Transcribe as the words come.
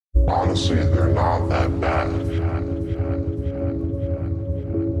Honestly, they're not that bad.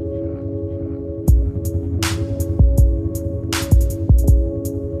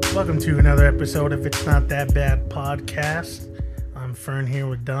 Welcome to another episode of It's Not That Bad podcast. I'm Fern here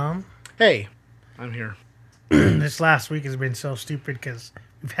with Dom. Hey, I'm here. This last week has been so stupid because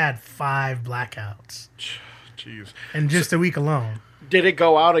we've had 5 blackouts Jeez. in just a week alone. Did it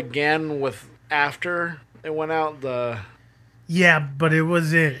go out again with after it went out? Yeah, but it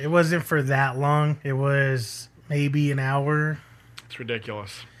wasn't for that long. It was maybe an hour. It's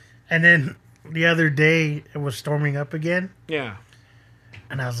ridiculous. And then the other day it was storming up again. Yeah.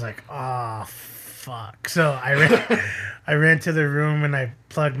 And I was like, oh, fuck. So I ran to the room and I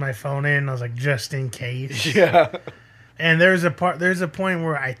plugged my phone in. I was like, just in case. Yeah. And there's a point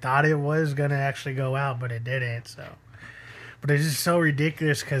where I thought it was going to actually go out, but it didn't. So, but it's just so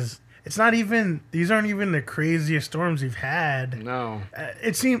ridiculous because these aren't even the craziest storms we've had. No. I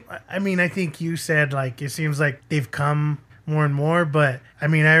think you said, like, it seems like they've come more and more, but I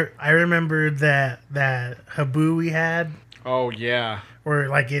mean, I remember that Habu we had. Oh, yeah. Where,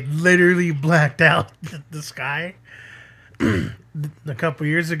 like, it literally blacked out the sky a couple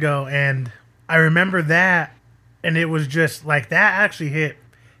years ago. And I remember that, and it was just, like, that actually hit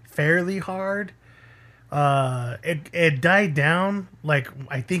fairly hard. It died down. Like,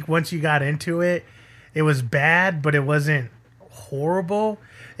 I think once you got into it, it was bad, but it wasn't horrible.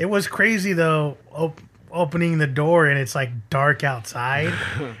 It was crazy, though, opening the door, and it's, like, dark outside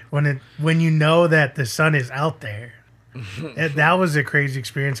when you know that the sun is out there. That was a crazy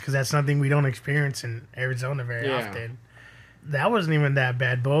experience because that's something we don't experience in Arizona very often. That wasn't even that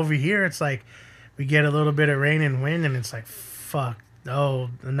bad, but over here it's like we get a little bit of rain and wind, and it's like, fuck, oh,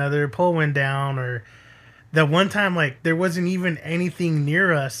 another pole went down. Or the one time, like, there wasn't even anything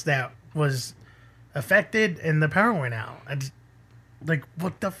near us that was affected, and the power went out. Like,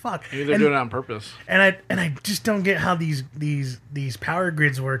 what the fuck? Maybe they're doing it on purpose. And I just don't get how these power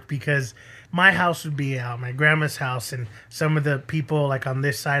grids work, because my house would be out, my grandma's house, and some of the people, like, on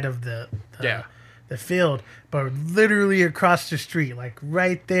this side of the field, but literally across the street, like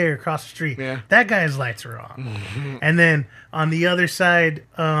right there across the street, that guy's lights are on. And then on the other side,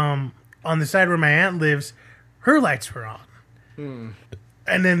 on the side where my aunt lives, her lights were on.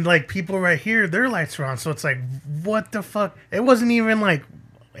 And then, like, people right here, their lights were on. So it's like, what the fuck? It wasn't even like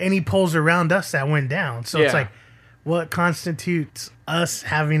any poles around us that went down. So it's like, what constitutes us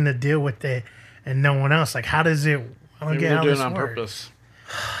having to deal with it and no one else? Like, how does it? I don't Maybe get they're how doing this it on works. purpose.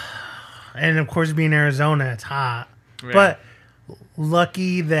 And of course, being Arizona, it's hot. Yeah. But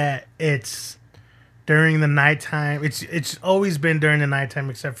lucky that it's during the nighttime. It's always been during the nighttime,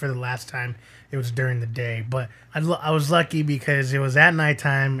 except for the last time it was during the day. But I was lucky because it was at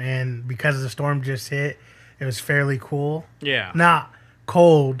nighttime, and because the storm just hit, it was fairly cool. Yeah. Not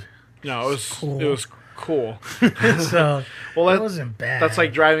cold. No, it was cool. It was cool. So Well, that wasn't bad. That's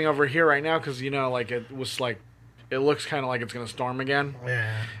like driving over here right now because, like, it was like, it looks kind of like it's going to storm again.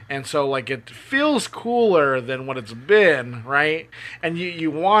 Yeah. And so, like, it feels cooler than what it's been, right? And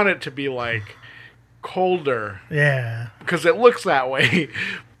you want it to be, like, colder. Yeah. Because it looks that way.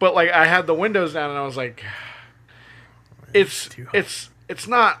 But, like, I had the windows down and I was like, it's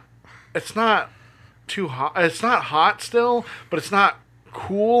not too hot. It's not hot still, but it's not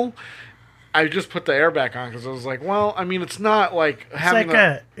cool. I just put the air back on because I was like, well, I mean, it's not like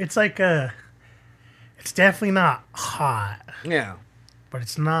it's definitely not hot. Yeah. But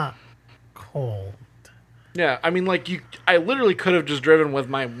it's not cold. Yeah, I mean, like, I literally could have just driven with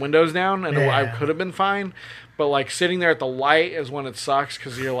my windows down, and I could have been fine. But, like, sitting there at the light is when it sucks,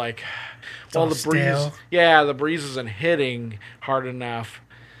 because you're like, well, the breeze, the breeze isn't hitting hard enough.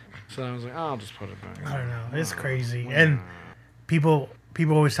 So I was like, I'll just put it back. I don't know. It's crazy. And people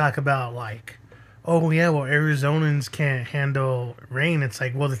always talk about, like, oh, yeah, well, Arizonans can't handle rain. It's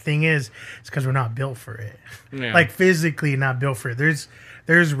like, well, the thing is, it's because we're not built for it. Yeah. Like, physically not built for it.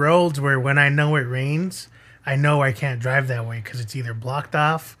 There's roads where when I know it rains, I know I can't drive that way because it's either blocked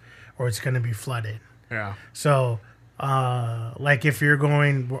off or it's going to be flooded. Yeah. So, like, if you're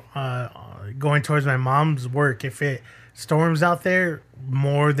going towards my mom's work, if it storms out there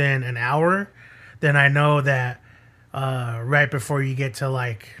more than an hour, then I know that right before you get to,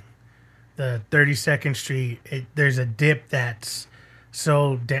 like, the 32nd Street, there's a dip that's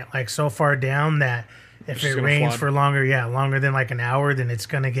so far down that if it rains for longer than like an hour, then it's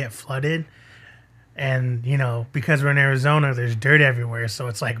gonna get flooded. And, because we're in Arizona, there's dirt everywhere, so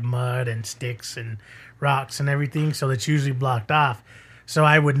it's like mud and sticks and rocks and everything, so it's usually blocked off. So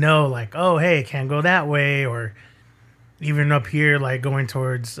I would know, like, oh, hey, can't go that way, or even up here, like going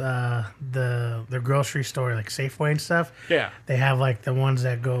towards the grocery store, like Safeway and stuff. Yeah. They have like the ones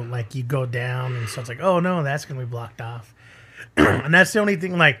that go like you go down, and so it's like, oh no, that's gonna be blocked off. And that's the only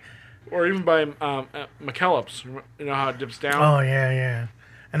thing, like. Or even by McKellips. You know how it dips down? Oh yeah.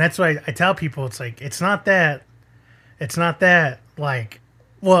 And that's why I tell people it's like it's not that like,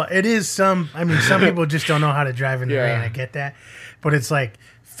 well, it is some. I mean, some people just don't know how to drive in the rain. I get that, but it's like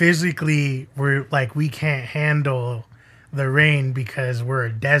physically we can't handle the rain because we're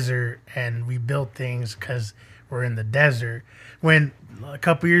a desert and we built things because we're in the desert. When a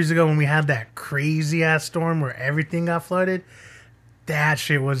couple years ago when we had that crazy ass storm where everything got flooded, that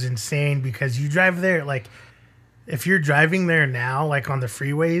shit was insane because you drive there like. If you're driving there now, like on the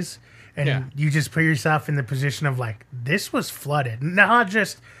freeways, and you just put yourself in the position of like, this was flooded. Not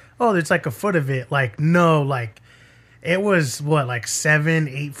just, oh, there's like a foot of it. Like, no, like, it was what, like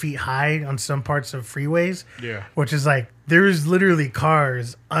 7-8 feet high on some parts of freeways? Yeah. Which is like, there's literally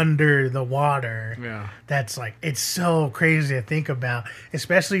cars under the water. Yeah. That's like, it's so crazy to think about,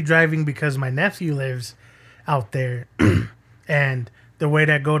 especially driving because my nephew lives out there. And the way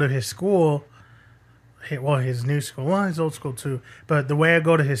that I go to his school, well, his new school, well, his old school too. But the way I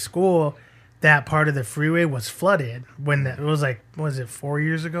go to his school, that part of the freeway was flooded when it was like, what was it, 4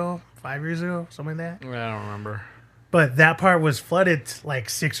 years ago, 5 years ago, something like that? I don't remember. But that part was flooded like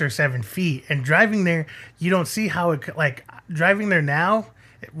 6 or 7 feet. And driving there, you don't see how it, like, driving there now,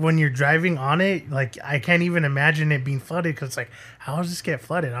 when you're driving on it, like, I can't even imagine it being flooded because it's like, how does this get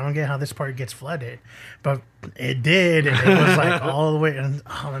flooded? I don't get how this part gets flooded. But it did, and it was like all the way, and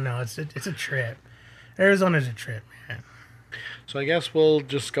I don't know, it's a trip. Arizona's a trip, man. So I guess we'll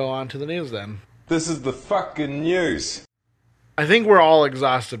just go on to the news then. This is the fucking news. I think we're all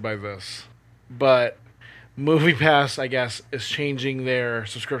exhausted by this, but MoviePass, I guess, is changing their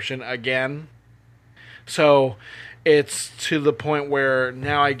subscription again. So it's to the point where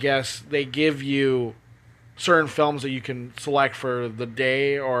now I guess they give you certain films that you can select for the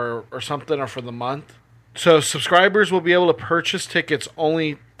day or something, or for the month. So subscribers will be able to purchase tickets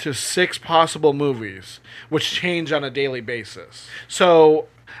only to 6 possible movies, which change on a daily basis. So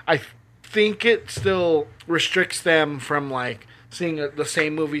I think it still restricts them from like seeing the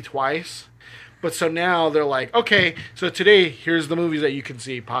same movie twice. But so now they're like, okay, so today here's the movies that you can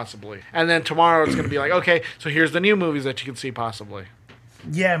see possibly. And then tomorrow it's going to be like, okay, so here's the new movies that you can see possibly.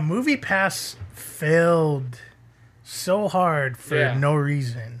 Yeah, MoviePass failed so hard for no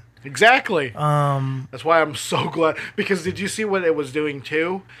reason. Exactly. That's why I'm so glad. Because did you see what it was doing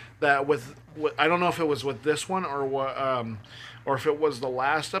too? That with I don't know if it was with this one or what, or if it was the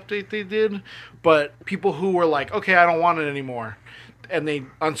last update they did. But people who were like, okay, I don't want it anymore, and they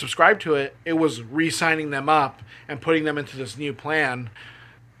unsubscribed to it, it was re-signing them up and putting them into this new plan,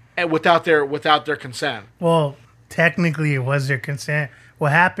 and without their consent. Well, technically, it was their consent.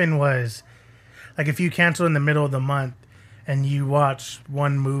 What happened was, like, if you cancel in the middle of the month and you watch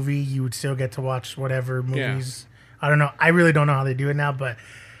one movie, you would still get to watch whatever movies. Yeah. I don't know. I really don't know how they do it now, but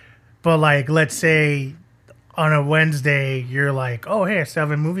like, let's say on a Wednesday, you're like, oh, hey, I still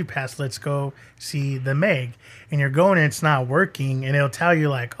have a MoviePass. Let's go see The Meg. And you're going and it's not working. And it'll tell you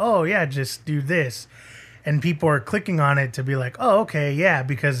like, oh, yeah, just do this. And people are clicking on it to be like, oh, okay, yeah,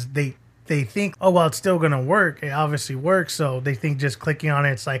 because they think, oh, well, it's still going to work. It obviously works. So they think just clicking on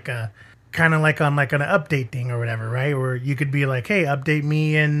it, it's like a kind of like on like an update thing or whatever, right? Or you could be like, hey, update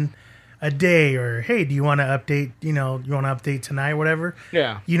me in a day, or hey, do you want to update, you want to update tonight, whatever.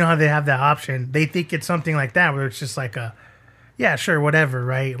 Yeah. You know how they have that option. They think it's something like that where it's just like a, yeah, sure, whatever,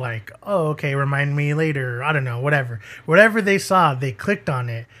 right? Like, oh, okay, remind me later. I don't know, whatever. Whatever they saw, they clicked on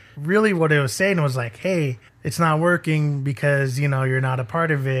it. Really what it was saying was like, hey, it's not working because, you're not a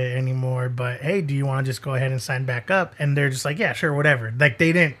part of it anymore. But hey, do you want to just go ahead and sign back up? And they're just like, yeah, sure, whatever. Like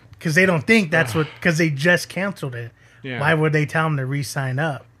they didn't, because they don't think that's because they just canceled it. Yeah. Why would they tell them to re-sign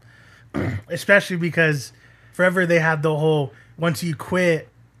up? Especially because forever they had the whole, once you quit,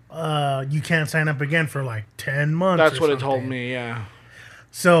 you can't sign up again for like 10 months. That's what it told me, yeah.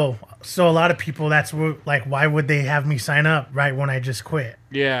 So a lot of people, that's what, like, why would they have me sign up right when I just quit?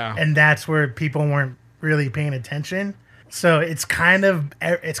 Yeah. And that's where people weren't really paying attention. So it's kind of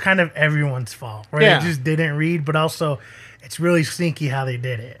everyone's fault, right? Yeah. They just didn't read, but also it's really sneaky how they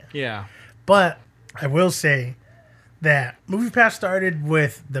did it. Yeah. But I will say that MoviePass started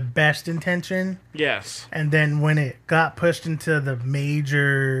with the best intention. Yes. And then when it got pushed into the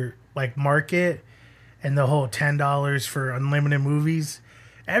major like market and the whole $10 for unlimited movies,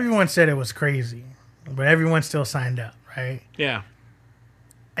 everyone said it was crazy. But everyone still signed up, right? Yeah.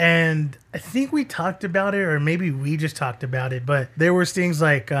 And I think we talked about it, or maybe we just talked about it, but there was things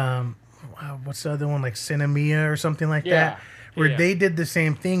like, I what's the other one, like Cinemia or something like Yeah. that, where Yeah. they did the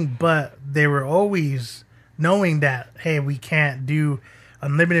same thing, but they were always knowing that, hey, we can't do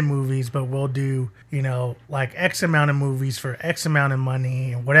unlimited movies, but we'll do, like X amount of movies for X amount of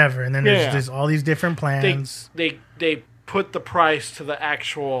money and whatever. And then Yeah. there's all these different plans. They put the price to the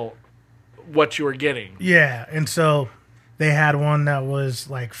actual what you were getting. Yeah, and so they had one that was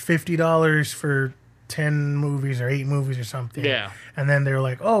like $50 for 10 movies or 8 movies or something. Yeah. And then they were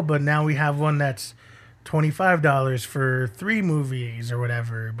like, oh, but now we have one that's $25 for 3 movies or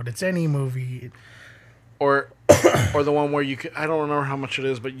whatever, but it's any movie. Or the one where you could, I don't remember how much it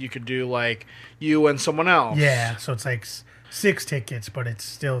is, but you could do like you and someone else. Yeah, so it's like 6 tickets, but it's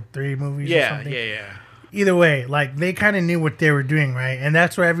still 3 movies or Yeah, something. yeah. Either way, like they kind of knew what they were doing, right? And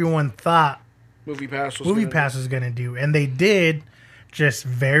that's what everyone thought Movie Pass was going to do. And they did, just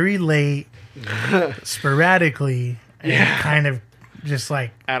very late, sporadically, and kind of just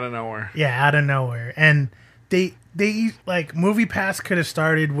like, out of nowhere. yeah, out of nowhere. And they like Movie Pass could have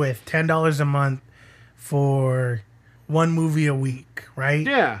started with $10 a month for one movie a week, right?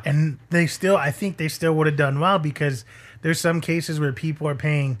 Yeah. And I think they still would have done well, because there's some cases where people are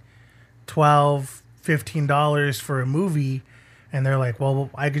paying $12, $15 for a movie, and they're like, well,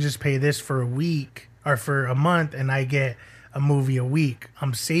 I could just pay this for a week or for a month, and I get a movie a week.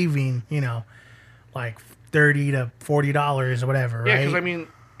 I'm saving, like $30 to $40 or whatever, Yeah, right? because I mean,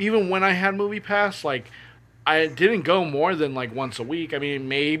 even when I had Movie Pass, like I didn't go more than like once a week. I mean,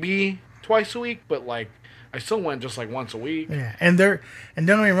 maybe twice a week, but like I still went just like once a week. Yeah, and don't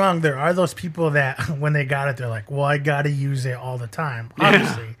get me wrong, there are those people that when they got it, they're like, well, I got to use it all the time,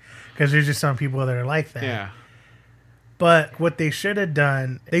 obviously, because there's just some people that are like that. Yeah. But what they should have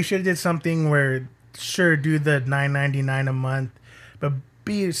done, they should have did something where, sure, do the $9.99 a month, but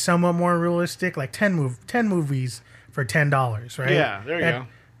be somewhat more realistic, like 10 movies for $10, right? Yeah, there you go.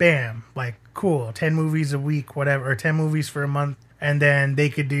 Bam, like cool, 10 movies a week, whatever, or 10 movies for a month. And then they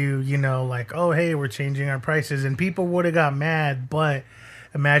could do, like, oh, hey, we're changing our prices. And people would have got mad, but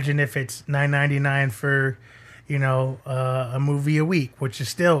imagine if it's $9.99 for, a movie a week, which is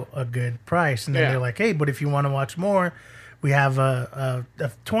still a good price. And then they're like, hey, but if you want to watch more, we have a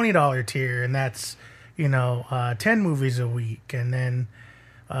 $20 tier, and that's, 10 movies a week. And then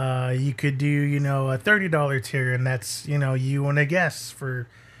you could do, a $30 tier, and that's, you and a guest for,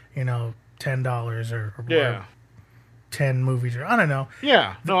 $10 or Yeah. 10 movies, or I don't know.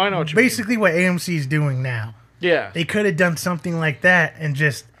 Yeah. No, I know what you Basically what AMC is doing now. mean. Yeah. They could have done something like that, and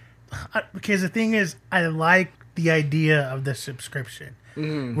just because the thing is, I like the idea of the subscription.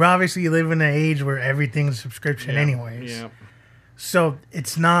 We're obviously living in an age where everything's subscription anyways. Yeah. So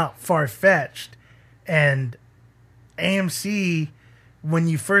it's not far-fetched. And AMC, when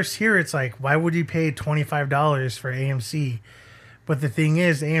you first hear it, it's like, why would you pay $25 for AMC? But the thing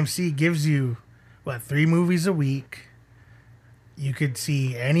is, AMC gives you, 3 movies a week. You could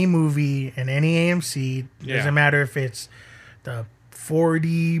see any movie in any AMC. Yeah. Doesn't matter if it's the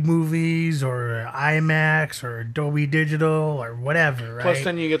 4D movies or IMAX or Dolby Digital or whatever, right? Plus,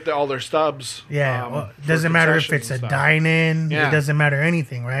 then you get all their stubs. Yeah, for doesn't matter if it's concessions a and stuff. dine-in. Yeah. It doesn't matter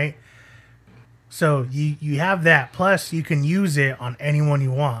anything, right? So you have that. Plus, you can use it on anyone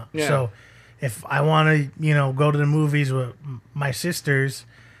you want. Yeah. So if I want to, go to the movies with my sisters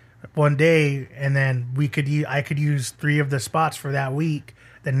one day, and then I could use 3 of the spots for that week.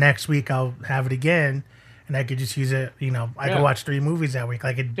 The next week I'll have it again, and I could just use it. I could watch 3 movies that week.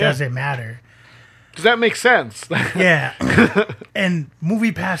 Like, it doesn't matter. Does that make sense? Yeah. And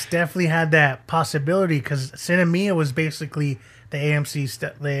Movie Pass definitely had that possibility, because Cinemia was basically the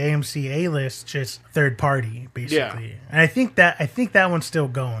AMC A-list, just third party, basically. Yeah. And I think that one's still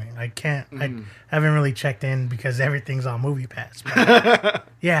going. I haven't really checked in because everything's on Movie Pass. But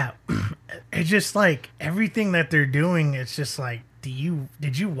yeah. It's just like everything that they're doing, it's just like, did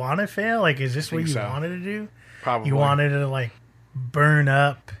you want to fail? Like, is this what you so. wanted to do? Probably. You wanted to like burn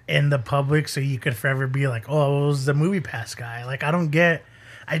up in the public so you could forever be like, oh, it was the Movie Pass guy. Like,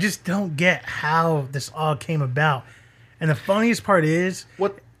 I just don't get how this all came about. And the funniest part is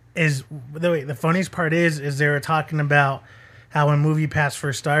the funniest part is they were talking about how when Movie Pass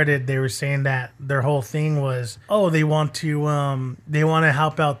first started, they were saying that their whole thing was, oh, they want to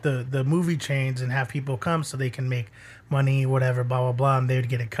help out the movie chains and have people come so they can make money, whatever, blah blah blah, and they would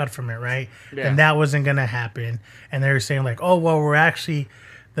get a cut from it, right? Yeah. And that wasn't gonna happen. And they were saying like, oh, well, we're actually,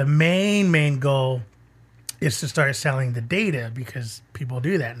 the main goal is to start selling the data, because people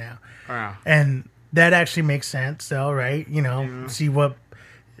do that now. Wow. And that actually makes sense, though, right? See what,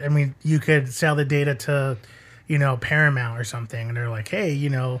 I mean, you could sell the data to, Paramount or something, and they're like, hey,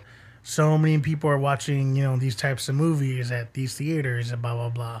 so many people are watching, these types of movies at these theaters and blah, blah,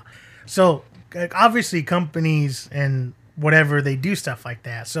 blah. So like, obviously companies and whatever they do stuff like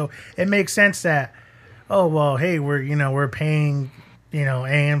that. So it makes sense that oh well, hey, we're paying,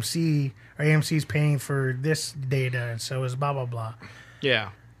 AMC or AMC's paying for this data, and so is blah blah blah. Yeah.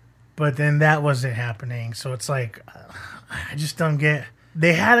 But then that wasn't happening. So it's like I just don't get.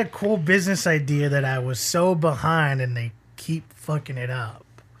 They had a cool business idea that I was so behind, and they keep fucking it up.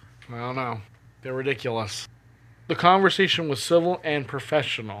 I don't know. They're ridiculous. The conversation was civil and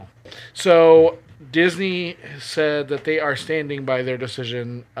professional. So Disney said that they are standing by their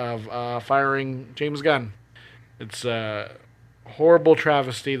decision of firing James Gunn. It's a horrible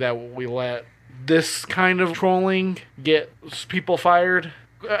travesty that we let this kind of trolling get people fired.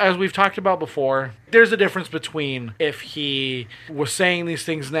 As we've talked about before, there's a difference between if he was saying these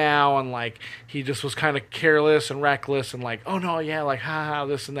things now and like he just was kind of careless and reckless and like, oh no, yeah, like haha,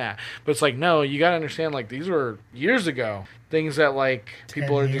 this and that. But it's like, no, you gotta understand, like these were years ago. Things that like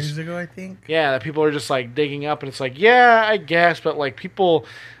people 10 are years just ago, I think. yeah, that people are just like digging up, and it's like, yeah, I guess, but like people,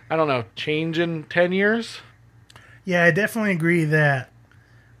 I don't know, change in 10 years. Yeah, I definitely agree that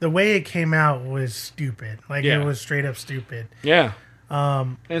the way it came out was stupid. Like Yeah. it was straight up stupid. Yeah.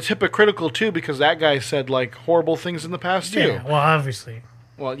 And it's hypocritical too because that guy said like horrible things in the past too. Yeah, well, obviously.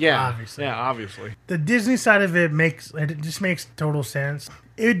 Well, yeah, Obviously. yeah, obviously. The Disney side of it just makes total sense.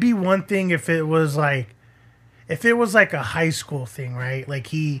 It would be one thing if it was like a high school thing, right? Like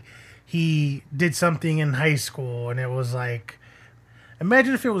he did something in high school and it was like,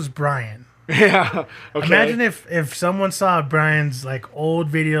 imagine if it was Brian. Yeah. Okay. Imagine if someone saw Brian's like old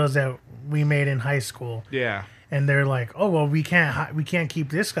videos that we made in high school. Yeah. And they're like, oh well, we can't keep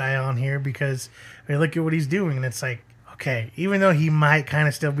this guy on here because I mean, look at what he's doing. And it's like, okay, even though he might kind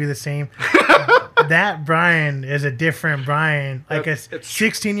of still be the same, that Brian is a different Brian. Like a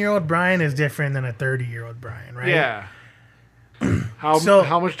 16-year-old Brian is different than a 30-year-old Brian, right? Yeah.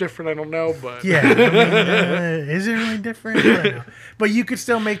 How much different I don't know, but Yeah. I mean, is it really different? I don't know. But you could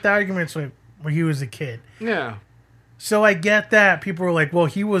still make the arguments where he was a kid. yeah. So I get that people were like, well,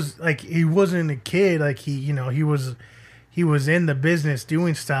 he wasn't a kid, like he was in the business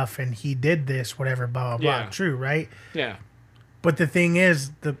doing stuff and he did this, whatever, blah blah Yeah. blah. True, right? Yeah. But the thing is,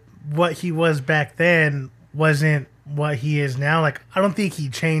 what he was back then wasn't what he is now. Like I don't think he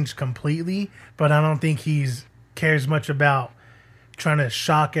changed completely, but I don't think he's cares much about trying to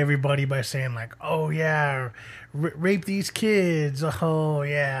shock everybody by saying like, oh yeah, rape these kids. Oh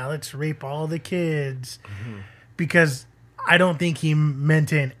yeah, let's rape all the kids. Because I don't think he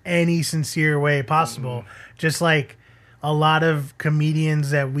meant it in any sincere way possible. Just like a lot of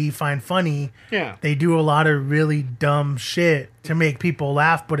comedians that we find funny, Yeah. they do a lot of really dumb shit to make people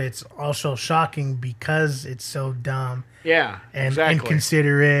laugh, but it's also shocking because it's so dumb Yeah. and exactly.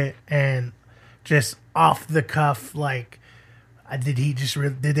 inconsiderate and just off the cuff. Like, did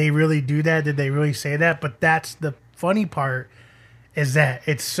they really do that? Did they really say that? But that's the funny part, is that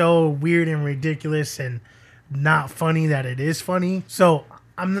it's so weird and ridiculous and not funny that it is funny. So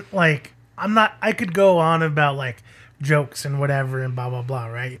I could go on about like jokes and whatever and blah blah blah,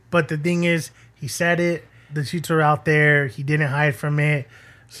 right? But the thing is, he said it, the shoots are out there, he didn't hide from it,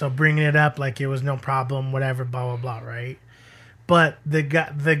 so bringing it up like it was no problem, whatever, blah blah blah, right? But the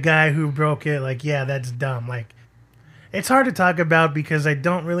guy who broke it, like, yeah, that's dumb. Like, it's hard to talk about because I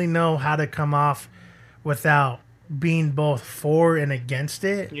don't really know how to come off without being both for and against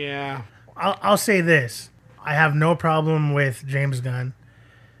it. Yeah. I'll say this. I have no problem with James Gunn.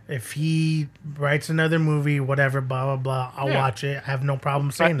 If he writes another movie, whatever, blah, blah, blah, I'll watch it. I have no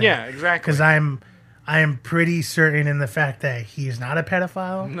problem saying that. Yeah, exactly. Because I am pretty certain in the fact that he is not a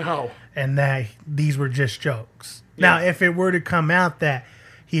pedophile No. and that these were just jokes. Now, if it were to come out that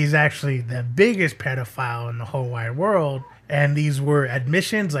he's actually the biggest pedophile in the whole wide world and these were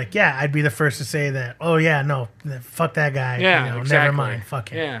admissions, like, yeah, I'd be the first to say that, oh, yeah, no, fuck that guy. Yeah, exactly. Never mind, fuck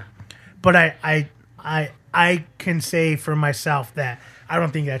him. Yeah. But I can say for myself that I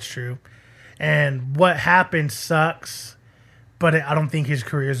don't think that's true. And what happened sucks, but I don't think his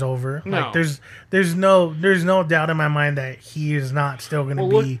career is over. No. Like there's no doubt in my mind that he is not still going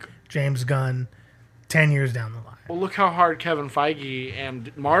to be James Gunn 10 years down the line. Well, look how hard Kevin Feige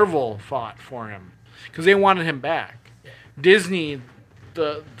and Marvel fought for him because they wanted him back. Disney,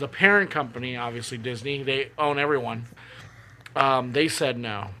 the parent company, obviously Disney, they own everyone. They said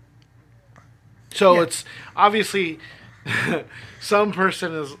no. So it's obviously some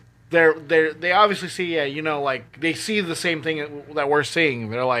person is they obviously see, yeah, you know, like they see the same thing that we're seeing.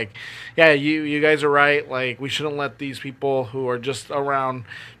 They're like, yeah, you guys are right. Like, we shouldn't let these people who are just around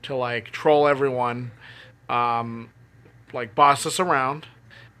to like troll everyone, like boss us around.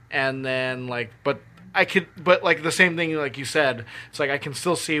 And then like, but I could, but like the same thing, like you said, it's like I can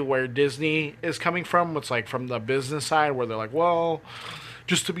still see where Disney is coming from. It's like from the business side where they're like, well,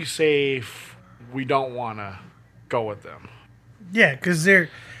 just to be safe, we don't want to go with them. Yeah, because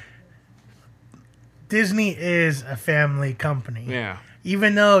Disney is a family company. Yeah.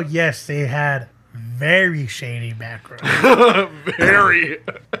 Even though, yes, they had very shady background. Very.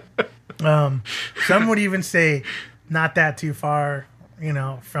 Some would even say not that too far,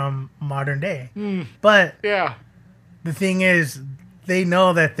 from modern day. But Yeah. the thing is, they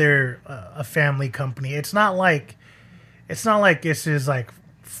know that they're a family company. It's not like this is like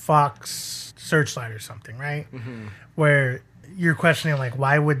Fox Searchlight or something, right? Where you're questioning like,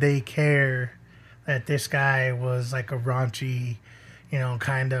 why would they care that this guy was like a raunchy,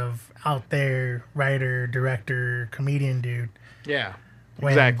 kind of out there writer, director, comedian dude. Yeah.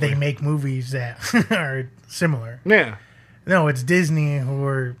 When Exactly. they make movies that are similar. Yeah. No, it's Disney who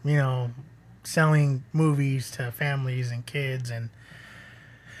are, selling movies to families and kids,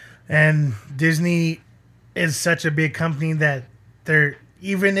 and Disney is such a big company that they're,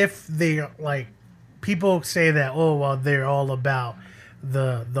 even if they like, people say that, oh well, they're all about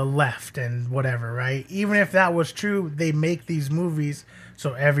the left and whatever, right? Even if that was true, they make these movies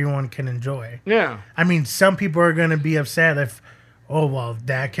so everyone can enjoy. Yeah. I mean, some people are gonna be upset if, oh well,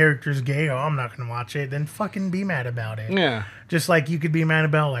 that character's gay, oh I'm not gonna watch it. Then fucking be mad about it. Yeah. Just like you could be mad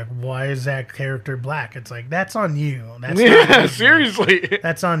about like, why is that character black? It's like, that's on you. That's Yeah. Seriously.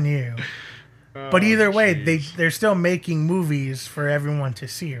 that's on you. But either way, they're still making movies for everyone to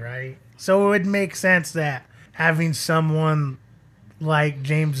see, right? So it would make sense that having someone like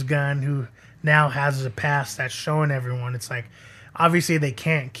James Gunn, who now has a past that's showing everyone, it's like, obviously they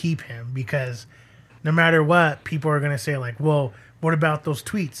can't keep him because no matter what, people are going to say like, well, what about those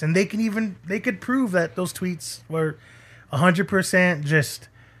tweets? And they could prove that those tweets were 100% just,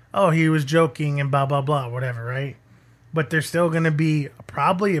 oh, he was joking and blah, blah, blah, whatever, right? But there's still going to be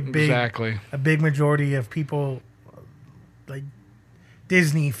probably a big majority of people, like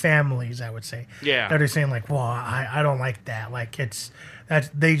Disney families, I would say, Yeah. that are saying like, well, I don't like that. Like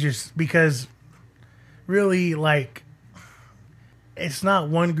they just, because really like, it's not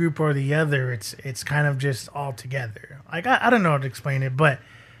one group or the other. It's kind of just all together. Like, I don't know how to explain it, but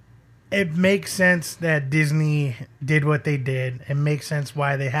it makes sense that Disney did what they did. It makes sense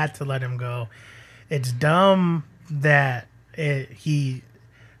why they had to let him go. It's dumb that he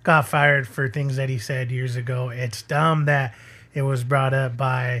got fired for things that he said years ago. It's dumb that it was brought up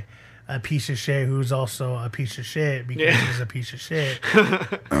by a piece of shit who's also a piece of shit because he's a piece of shit.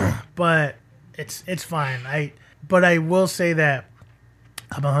 But it's fine. But I will say that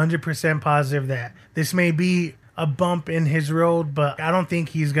I'm 100% positive that this may be a bump in his road, but I don't think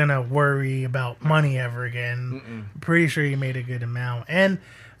he's going to worry about money ever again. I'm pretty sure he made a good amount. And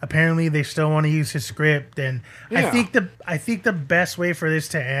apparently they still want to use his script. And Yeah. I think the best way for this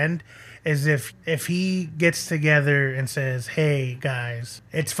to end is if he gets together and says, hey, guys,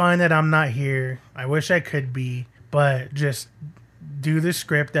 it's fine that I'm not here. I wish I could be, but just do the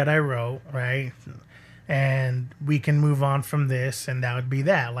script that I wrote, right? And we can move on from this, and that would be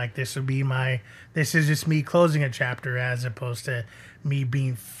that. Like, this is just me closing a chapter as opposed to me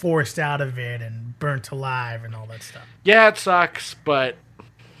being forced out of it and burnt alive and all that stuff. Yeah, it sucks, but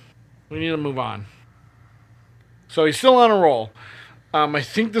we need to move on. So he's still on a roll. I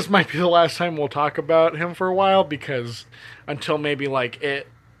think this might be the last time we'll talk about him for a while, because until maybe like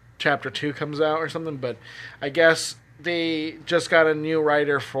chapter 2 comes out or something. But I guess they just got a new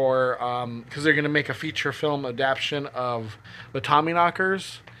writer for, because they're going to make a feature film adaptation of the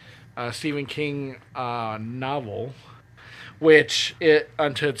Tommyknockers, Stephen King novel, which it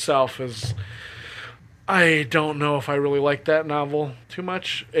unto itself is, I don't know if I really like that novel too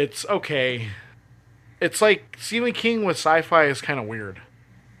much. It's okay. It's like Stephen King with sci-fi is kind of weird.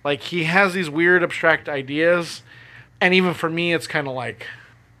 Like, he has these weird abstract ideas, and even for me, it's kind of like,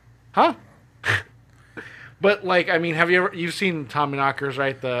 huh? But like, I mean, you've seen Tommyknockers,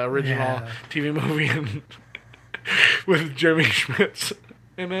 right? The original TV movie and with Jeremy Schmitz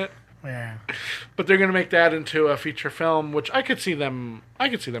in it. Yeah. But they're gonna make that into a feature film, which I could see them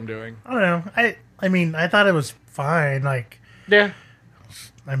doing. I don't know. I mean, I thought it was fine. Like, Yeah.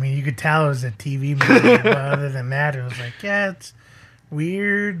 I mean, you could tell it was a TV movie, but other than that, it was like, yeah, it's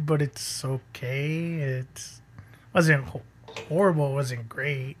weird, but it's okay. It wasn't horrible. It wasn't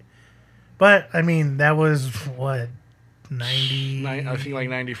great. But, I mean, that was, what, 90? I think like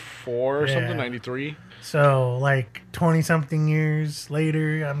 94 or Yeah. something, 93. So, like, 20-something years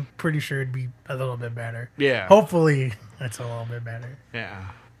later, I'm pretty sure it'd be a little bit better. Yeah. Hopefully, it's a little bit better. Yeah.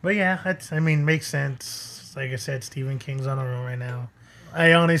 But, yeah, makes sense. Like I said, Stephen King's on a roll right now.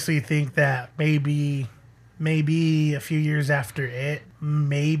 I honestly think that maybe a few years after it,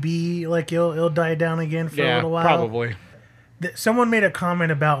 maybe like it'll die down again for a little while. Probably. Someone made a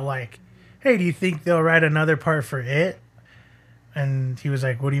comment about like, hey, do you think they'll write another part for it? And he was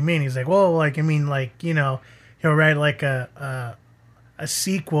like, what do you mean? He's like, well, like, I mean, like, you know, he'll write like a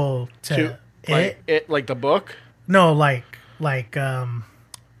sequel to it. Like the book? No,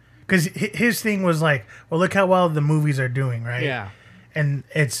 because his thing was like, well, look how well the movies are doing, right? Yeah. And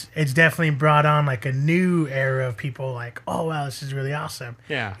it's definitely brought on like a new era of people like, oh wow, this is really awesome.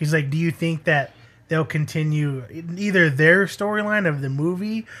 Yeah. He's like, do you think that they'll continue either their storyline of the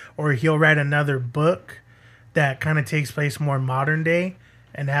movie, or he'll write another book that kind of takes place more modern day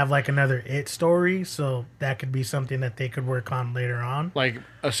and have like another It story? So that could be something that they could work on later on. Like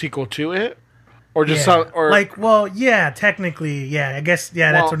a sequel to it? Or just Yeah. some, or like, well, yeah, technically, yeah, I guess,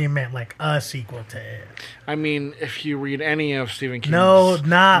 yeah, that's Well- what he meant, like a sequel to it. I mean, if you read any of Stephen King's No,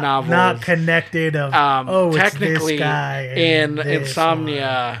 novels, not connected of, it's technically this guy in and this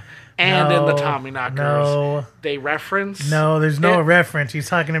Insomnia and in the No, Tommyknockers, no. they reference. No, there's no it- reference. He's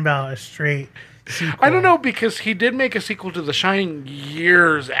talking about a straight sequel. I don't know, because he did make a sequel to The Shining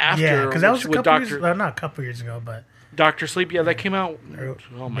years after. Yeah, because that was a with couple years, not a couple years ago, but Dr. Sleep. Yeah, that came out.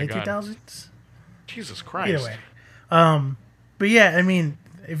 Oh my late god, 2000s. Jesus Christ. Either way, but yeah, I mean,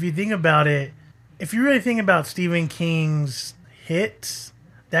 if you think about it, if you really think about Stephen King's hits,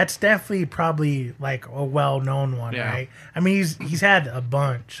 that's definitely probably like a well-known one, Yeah. right? I mean, he's had a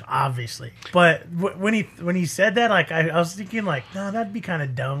bunch, obviously, but when he said that, like I was thinking, like, no, that'd be kind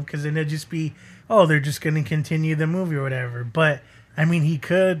of dumb, because then it'd just be, oh, they're just going to continue the movie or whatever. But I mean, he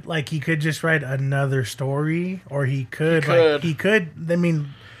could just write another story, or he could. I mean,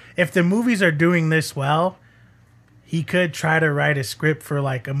 if the movies are doing this well, he could try to write a script for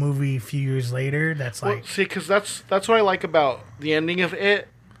like a movie a few years later. That's like, Well, see, because that's what I like about the ending of it,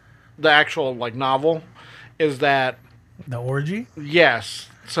 the actual like novel, is that the orgy. yes.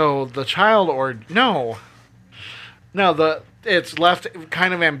 So the child it's left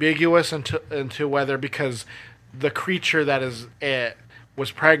kind of ambiguous into whether, because the creature that is it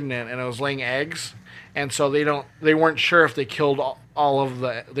was pregnant and it was laying eggs, and so they weren't sure if they killed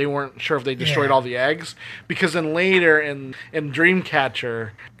they weren't sure if they destroyed Yeah. all the eggs, because then later in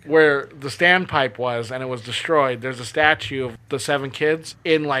Dreamcatcher, where the standpipe was and it was destroyed, there's a statue of the 7 kids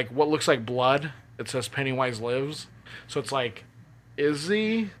in like what looks like blood. It says Pennywise lives. So it's like, is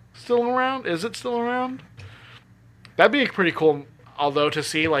he still around? Is it still around? That'd be pretty cool, although, to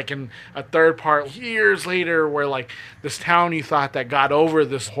see like in a third part years later, where like this town you thought that got over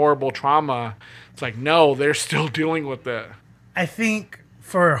this horrible trauma, it's like, no, they're still dealing with it. I think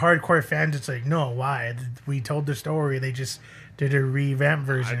for hardcore fans, it's like, no, why? We told the story. They just did a revamped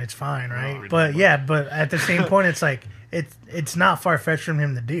version. It's fine, right? But yeah, but at the same point, it's like it's not far fetched from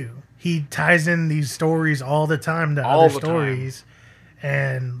him to do. He ties in these stories all the time to All other the stories,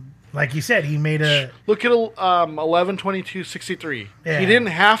 and like you said, he made a Look at 11/22/63. Yeah. He didn't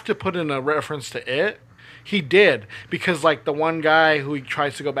have to put in a reference to it. He did, because like the one guy who he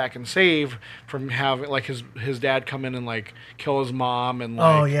tries to go back and save from having like his dad come in and like kill his mom and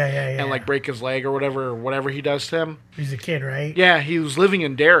like yeah. and like break his leg or whatever he does to him. He's a kid, right? Yeah, he was living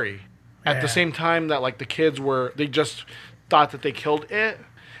in Derry at Yeah. the same time that like the kids they just thought that they killed it.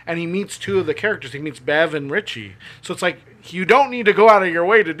 And he meets 2 of the characters. He meets Bev and Richie. So it's like, you don't need to go out of your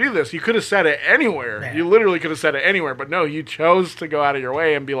way to do this. You could have said it anywhere. Yeah. You literally could have said it anywhere. But no, you chose to go out of your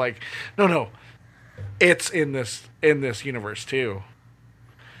way and be like, no, it's in this universe too.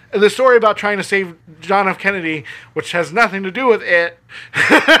 And the story about trying to save John F. Kennedy, which has nothing to do with it.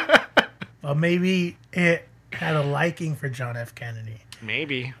 Well, maybe it had a liking for John F. Kennedy,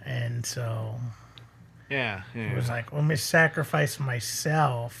 Maybe. and so Yeah. it was like, let me sacrifice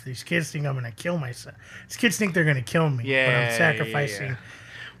myself. These kids think I'm going to kill myself. These kids think they're going to kill me, but Yeah, I'm sacrificing. yeah.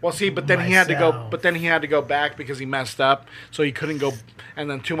 Well, see, but then he had to go. Myself. But then he had to go back because he messed up, so he couldn't go. And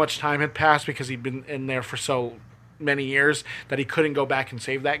then too much time had passed because he'd been in there for so many years that he couldn't go back and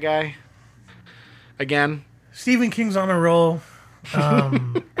save that guy again. Stephen King's on a roll.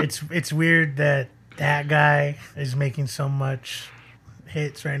 It's weird that guy is making so much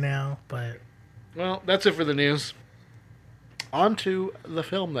hits right now, but Well, that's it for the news. On to the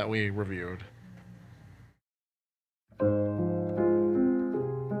film that we reviewed.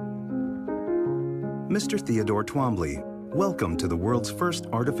 Mr. Theodore Twombly, welcome to the world's first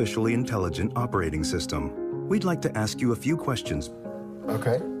artificially intelligent operating system. We'd like to ask you a few questions.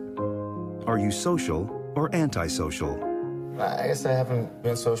 Okay. Are you social or antisocial? I guess I haven't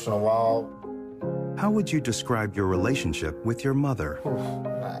been social in a while. How would you describe your relationship with your mother?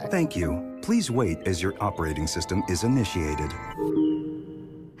 Thank you. Please wait as your operating system is initiated.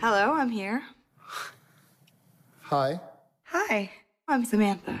 Hello, I'm here. Hi. Hi, I'm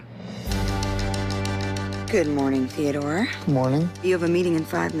Samantha. Good morning, Theodore. Morning. You have a meeting in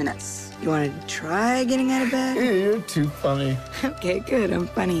 5 minutes. You want to try getting out of bed? You're too funny. Okay, good. I'm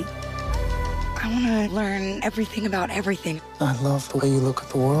funny. I want to learn everything about everything. I love the way you look at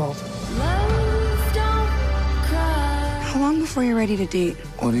the world. How long before you're ready to date?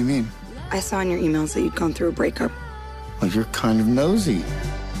 What do you mean? I saw in your emails that you'd gone through a breakup. Well, you're kind of nosy.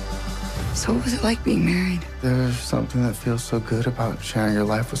 So what was it like being married? There's something that feels so good about sharing your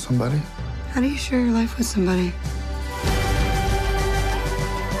life with somebody. How do you share your life with somebody?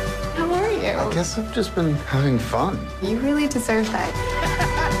 How are you? I guess I've just been having fun. You really deserve that.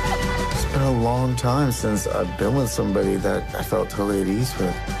 It's been a long time since I've been with somebody that I felt totally at ease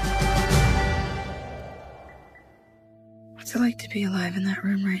with. What's it like to be alive in that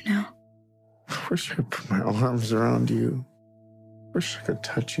room right now? I wish I could put my arms around you. Wish I could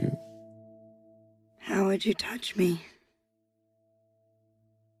touch you. How would you touch me?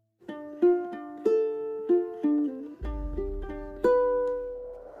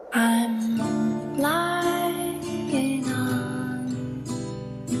 I'm lying on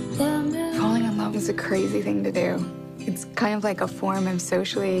the moon. Falling in love is a crazy thing to do. It's kind of like a form of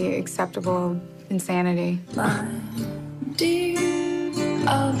socially acceptable insanity. My dear,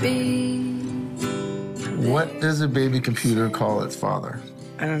 I'll be. What does a baby computer call its father?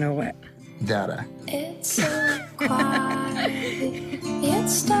 I don't know what. Dada. It's so quiet.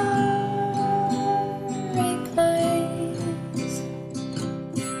 It's starry place.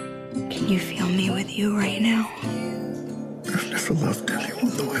 Can you feel me with you right now? I've never loved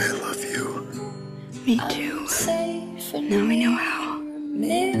anyone the way I love you. Me too. Safe and Now we know how. a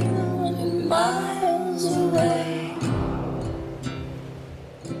million miles away.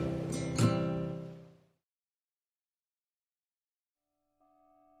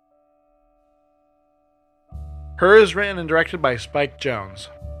 Her is written and directed by Spike Jonze.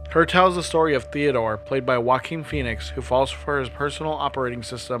 Her tells the story of Theodore, played by Joaquin Phoenix, who falls for his personal operating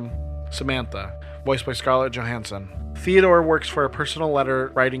system, Samantha, voiced by Scarlett Johansson. Theodore works for a personal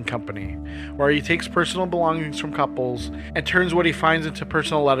letter writing company, where he takes personal belongings from couples and turns what he finds into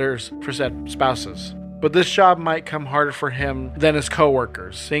personal letters for said spouses. But this job might come harder for him than his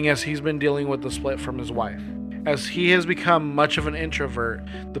co-workers, seeing as he's been dealing with the split from his wife. As he has become much of an introvert,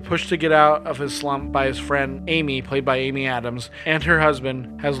 the push to get out of his slump by his friend Amy, played by Amy Adams, and her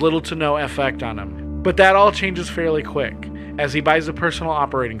husband has little to no effect on him. But that all changes fairly quick, as he buys a personal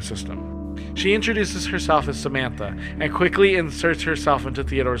operating system. She introduces herself as Samantha, and quickly inserts herself into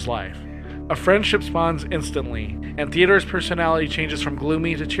Theodore's life. A friendship spawns instantly, and Theodore's personality changes from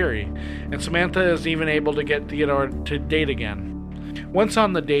gloomy to cheery, and Samantha is even able to get Theodore to date again. Once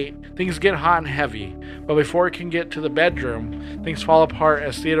on the date, things get hot and heavy, but before it can get to the bedroom, things fall apart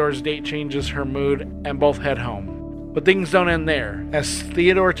as Theodore's date changes her mood and both head home. But things don't end there. As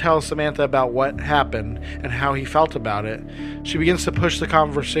Theodore tells Samantha about what happened and how he felt about it, she begins to push the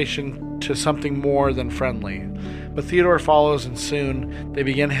conversation to something more than friendly. But Theodore follows, and soon they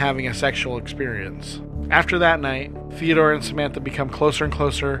begin having a sexual experience. After that night, Theodore and Samantha become closer and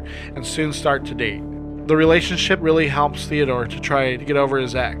closer and soon start to date. The relationship really helps Theodore to try to get over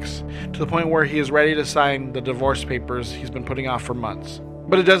his ex, to the point where he is ready to sign the divorce papers he's been putting off for months.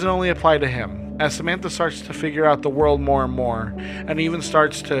 But it doesn't only apply to him, as Samantha starts to figure out the world more and more, and even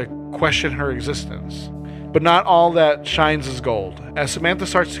starts to question her existence. But not all that shines is gold. As Samantha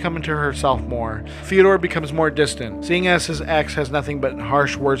starts to come into herself more, Theodore becomes more distant, seeing as his ex has nothing but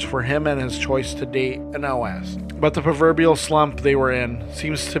harsh words for him and his choice to date an OS. But the proverbial slump they were in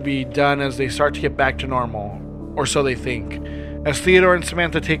seems to be done as they start to get back to normal, or so they think. As Theodore and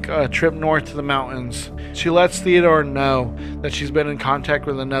Samantha take a trip north to the mountains, she lets Theodore know that she's been in contact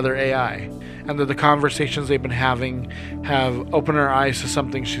with another AI, and that the conversations they've been having have opened her eyes to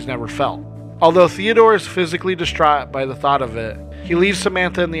something she's never felt. Although Theodore is physically distraught by the thought of it, he leaves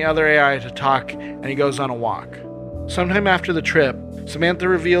Samantha and the other AI to talk, and he goes on a walk. Sometime after the trip, Samantha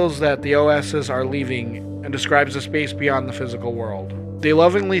reveals that the OSs are leaving and describes the space beyond the physical world. They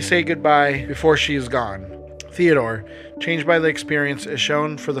lovingly say goodbye before she is gone. Theodore, changed by the experience, is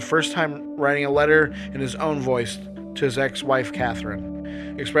shown for the first time writing a letter in his own voice to his ex-wife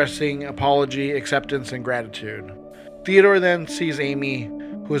Catherine, expressing apology, acceptance, and gratitude. Theodore then sees Amy,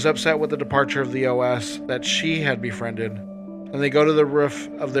 who is upset with the departure of the OS that she had befriended, and they go to the roof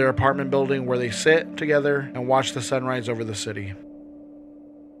of their apartment building where they sit together and watch the sunrise over the city.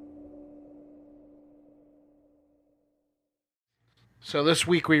 So this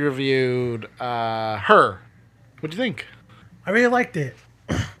week we reviewed Her. What'd you think? I really liked it.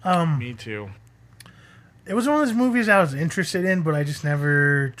 Me too. It was one of those movies I was interested in, but I just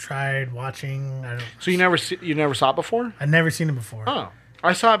never tried watching. So you never saw it before? I'd never seen it before. Oh,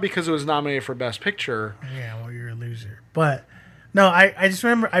 I saw it because it was nominated for Best Picture. Yeah, well, you're a loser. But no, I just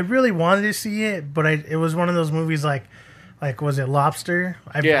remember I really wanted to see it, but it was one of those movies like was it Lobster?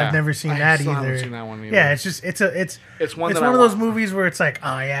 I've never seen that still either. haven't seen that one either. Yeah, it's just it's one of those movies where it's like,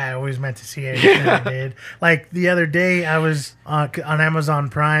 oh yeah, I always meant to see it. And I did. Like the other day, I was on Amazon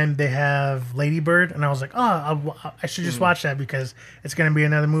Prime. They have Lady Bird, and I was like, oh, I should just watch that because it's going to be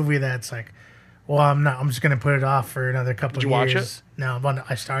another movie that's like, well, I'm not. I'm just going to put it off for another couple of years. Did you watch it? No, but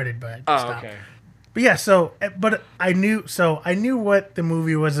I started, but oh, stopped. okay. But yeah, but I knew what the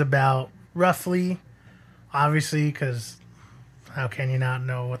movie was about roughly, obviously, because how can you not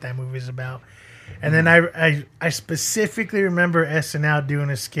know what that movie is about? And then I specifically remember SNL doing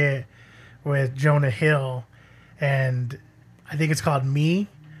a skit with Jonah Hill, and I think it's called Me,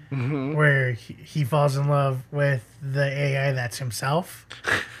 where he falls in love with the AI that's himself.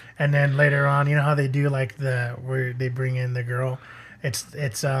 And then later on, you know how they do like where they bring in the girl, it's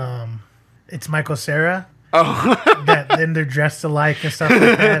Michael Cera. Oh, then they're dressed alike and stuff like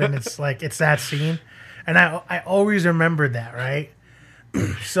that, and it's that scene, and I always remembered that, right?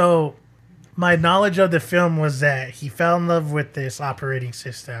 So my knowledge of the film was that he fell in love with this operating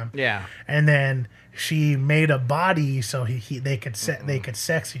system, yeah, and then she made a body so they could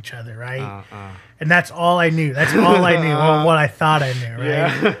sex each other, right? And that's all I knew. That's all I knew. Or what I thought I knew, right?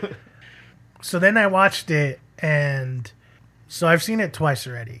 Yeah. So then I watched it, and so I've seen it twice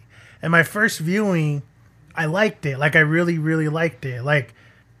already. And my first viewing, I liked it. Like, I really, really liked it. Like,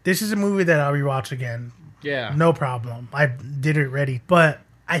 this is a movie that I'll rewatch again. Yeah. No problem. I did it ready. But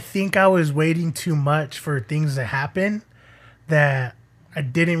I think I was waiting too much for things to happen that I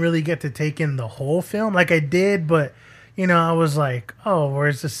didn't really get to take in the whole film. Like, I did, but, you know, I was like, oh,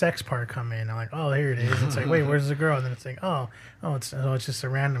 where's the sex part come in? I'm like, oh, here it is. It's like, wait, where's the girl? And then it's like, it's just a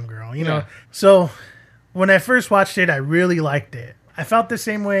random girl, you know? So when I first watched it, I really liked it. I felt the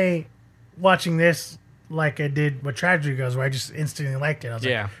same way watching this like I did with Tragedy Girls, where I just instantly liked it. I was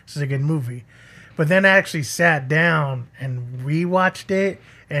like, this is a good movie. But then I actually sat down and rewatched it,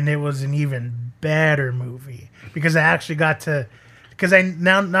 and it was an even better movie because I actually got to, because I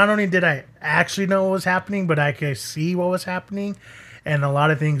now not only did I actually know what was happening, but I could see what was happening, and a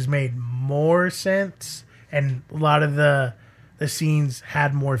lot of things made more sense, and a lot of the scenes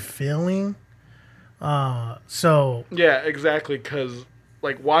had more feeling. So yeah, exactly. Because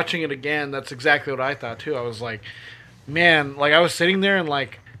like watching it again, that's exactly what I thought too. I was like, man, like I was sitting there and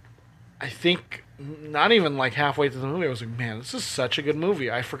like, I think not even like halfway through the movie, I was like, man, this is such a good movie.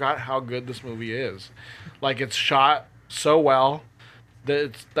 I forgot how good this movie is. Like, it's shot so well.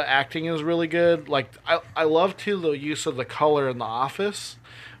 The acting is really good. Like, I love too the use of the color in The Office,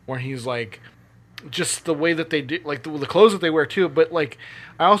 where he's like, just the way that they do, like the clothes that they wear too. But like,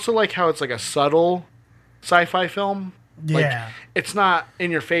 I also like how it's like a subtle sci-fi film. Like, yeah, it's not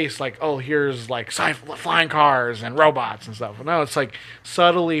in your face like, oh, here's like flying cars and robots and stuff. No, it's like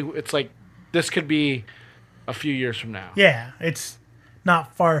subtly. It's like this could be a few years from now. Yeah, it's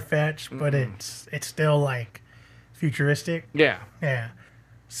not far-fetched, but it's still like futuristic. Yeah. Yeah.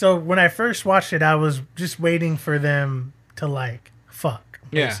 So when I first watched it, I was just waiting for them to like fuck,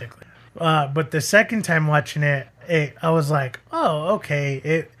 basically. Yeah. But the second time watching it, I was like, oh,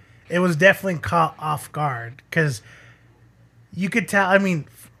 okay. It was definitely caught off guard because you could tell. I mean,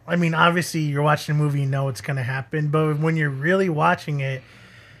 obviously you're watching a movie, you know what's gonna happen, but when you're really watching it,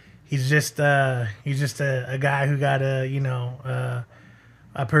 he's just a guy who got a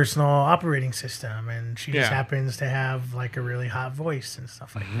personal operating system, and she just happens to have like a really hot voice and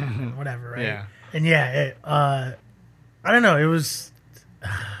stuff like that, and whatever, right? Yeah. And I don't know. It was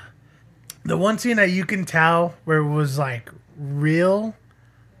the one scene that you can tell where it was like real,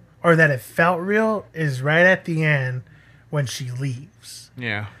 or that it felt real, is right at the end when she leaves.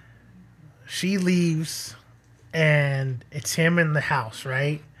 Yeah. She leaves, and it's him in the house,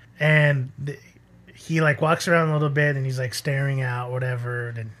 right? And he like walks around a little bit, and he's like staring out, whatever.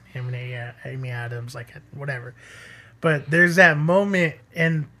 And him and Amy Adams, like whatever. But there's that moment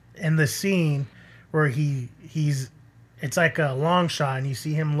in the scene where he's it's like a long shot, and you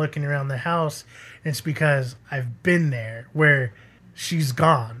see him looking around the house. And it's because I've been there, where she's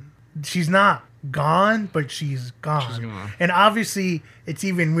gone. She's not gone, but she's gone. And obviously, it's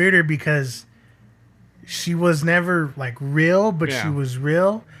even weirder because she was never like real, but she was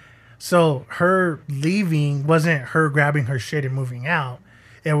real. So her leaving wasn't her grabbing her shit and moving out.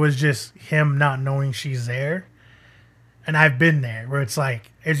 It was just him not knowing she's there. And I've been there, where it's like,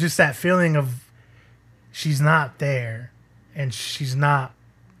 it's just that feeling of she's not there and she's not,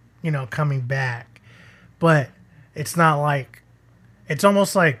 coming back. but it's not like, it's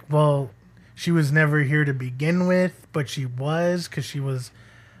almost like, well, she was never here to begin with, but she was, because she was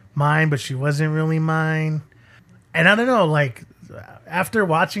mine, but she wasn't really mine. And I don't know, like, after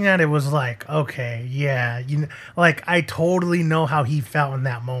watching that, it was like, okay, yeah, you know, like, I totally know how he felt in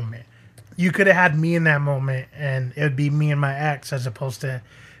that moment. You could have had me in that moment, and it would be me and my ex, as opposed to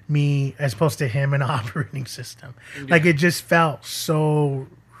him in an operating system. Yeah. Like, it just felt so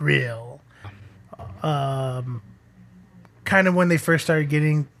real. Kind of when they first started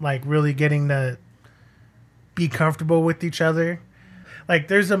getting, like, really getting to be comfortable with each other. Like,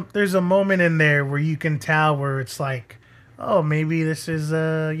 there's a moment in there where you can tell where it's like, oh, maybe this is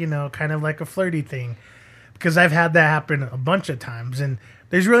you know, kind of like a flirty thing, because I've had that happen a bunch of times, and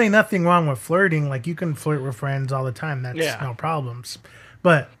there's really nothing wrong with flirting. Like, you can flirt with friends all the time. That's no problems.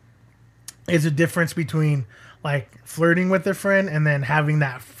 But it's a difference between, like, flirting with a friend and then having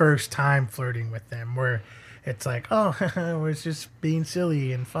that first time flirting with them, where it's like, oh, we're just being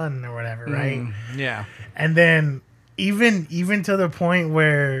silly and fun or whatever, right? Yeah. And then even to the point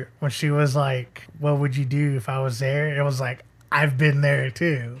where when she was like, what would you do if I was there? It was like, I've been there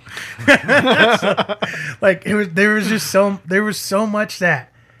too. So, like, there was so much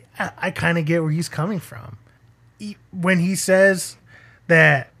that I kind of get where he's coming from. When he says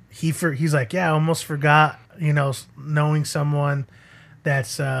that he's like, yeah, I almost forgot, you know, knowing someone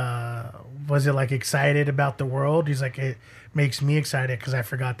that's was it like excited about the world. He's like, it makes me excited because I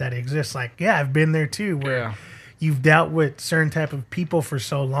forgot that it exists. Like, yeah, I've been there too, where you've dealt with certain type of people for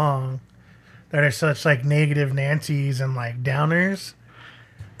so long that are such like negative Nancy's and like downers.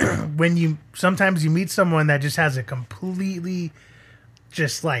 When sometimes you meet someone that just has a completely,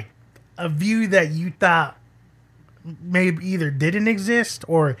 just like a view that you thought maybe either didn't exist,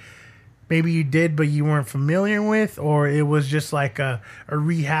 or maybe you did but you weren't familiar with, or it was just like a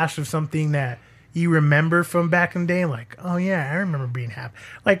rehash of something that you remember from back in the day. Like, oh yeah, I remember being happy.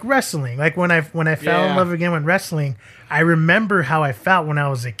 Like wrestling. Like when I fell in love again with wrestling, I remember how I felt when I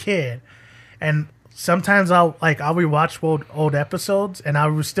was a kid. And sometimes I'll rewatch old episodes, and I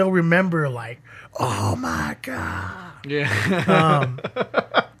will still remember, like, oh my God. Yeah.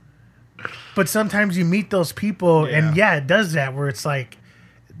 But sometimes you meet those people, and it does that, where it's like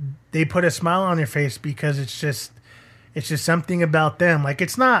they put a smile on your face because it's just something about them. Like,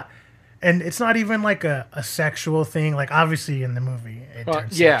 it's not even like a sexual thing. Like, obviously in the movie it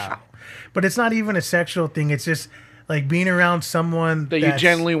turns sexual, but it's not even a sexual thing. It's just like being around someone that you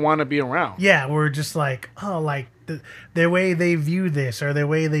genuinely want to be around. Yeah, we're just like, oh, like the way they view this, or the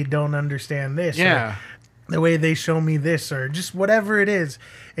way they don't understand this, or the way they show me this, or just whatever it is.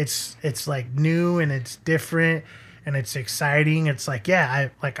 It's like new, and it's different, and it's exciting. It's like, yeah,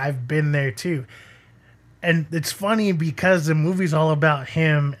 I've been there too. And it's funny because the movie's all about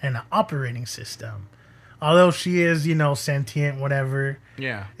him and an operating system. Although she is, you know, sentient, whatever.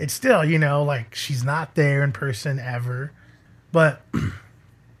 Yeah. It's still, you know, like, she's not there in person ever. But,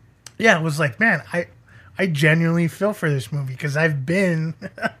 yeah, it was like, man, I genuinely feel for this movie because I've been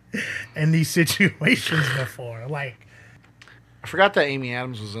in these situations before. Like, I forgot that Amy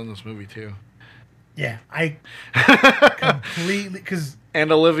Adams was in this movie, too. Yeah, I completely, because...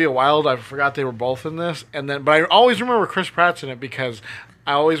 And Olivia Wilde, I forgot they were both in this. But I always remember Chris Pratt's in it because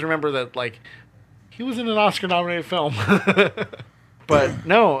I always remember that, like, he was in an Oscar-nominated film. But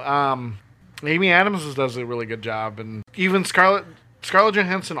no, Amy Adams does a really good job, and even Scarlett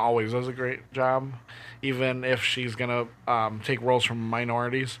Johansson always does a great job, even if she's gonna take roles from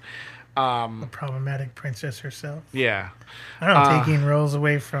minorities. A problematic princess herself. Yeah, I don't know, taking roles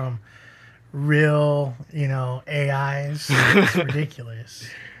away from real, you know, AIs. It's ridiculous.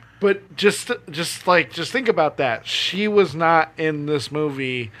 But just think about that. She was not in this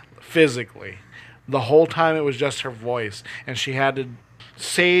movie physically. The whole time it was just her voice, and she had to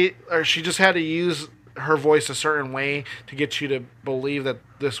say, or she just had to use her voice a certain way to get you to believe that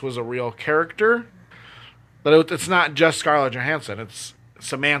this was a real character. But it's not just Scarlett Johansson; it's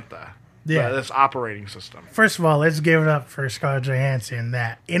Samantha. Yeah, this operating system. First of all, let's give it up for Scarlett Johansson,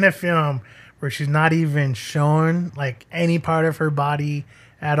 that in a film where she's not even showing like any part of her body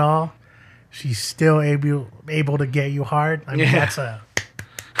at all, she's still able to get you hard. I mean,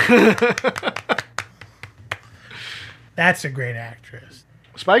 that's a great actress.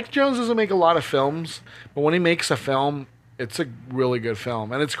 Spike Jonze doesn't make a lot of films, but when he makes a film, it's a really good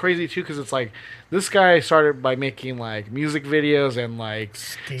film. And it's crazy too, because it's like, this guy started by making like music videos and like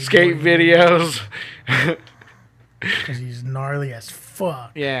skate videos. Because he's gnarly as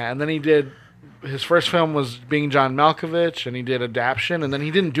fuck. Yeah, and then his first film was Being John Malkovich, and he did Adaption, and then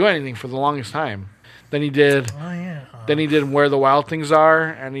he didn't do anything for the longest time. Then he did. Oh yeah. Then he did Where the Wild Things Are,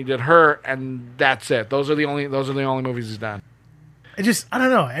 and he did Her, and that's it. Those are the only movies he's done. I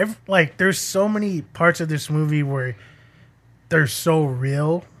don't know. Like, there's so many parts of this movie where they're so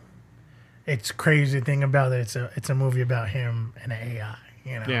real. It's crazy to think about it. It's a movie about him and AI.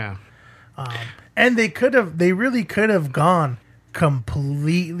 You know. Yeah. And they really could have gone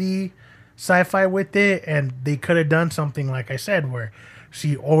completely sci-fi with it, and they could have done something like I said, where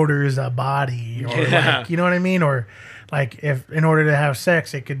she orders a body, or like, you know what I mean, or like if in order to have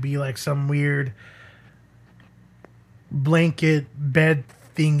sex, it could be like some weird blanket bed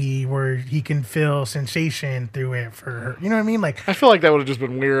thingy where he can feel sensation through it for her. You know what I mean? Like, I feel like that would have just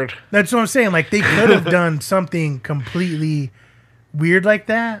been weird. That's what I'm saying. Like, they could have done something completely weird like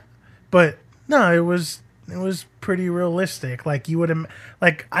that, but no, it was pretty realistic. Like, you would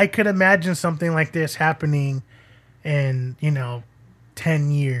like, I could imagine something like this happening in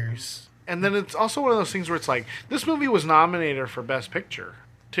 10 years. And then it's also one of those things where it's like, this movie was nominated for Best Picture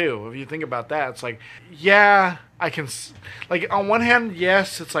too. If you think about that, it's like, yeah, I can, like, on one hand,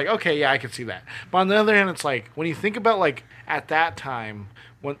 yes, it's like, okay, yeah, I can see that. But on the other hand, it's like, when you think about, like, at that time,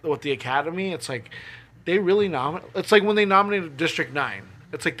 with the Academy, it's like, they really it's like when they nominated District 9.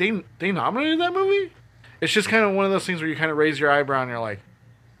 It's like, they nominated that movie? It's just kind of one of those things where you kind of raise your eyebrow and you're like,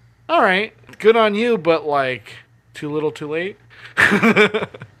 all right, good on you, but, like, too little too late.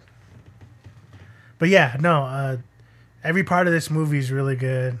 But yeah, no, every part of this movie is really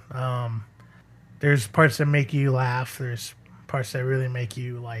good. There's parts that make you laugh. There's parts that really make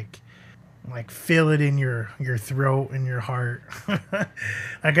you like feel it in your throat and your heart.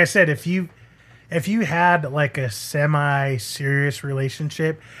 Like I said, if you had like a semi-serious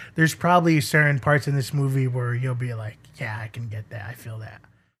relationship, there's probably certain parts in this movie where you'll be like, yeah, I can get that. I feel that.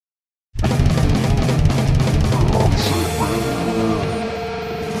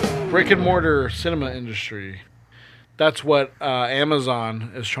 Brick and mortar cinema industry. That's what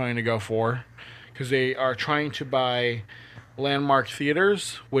Amazon is trying to go for, because they are trying to buy Landmark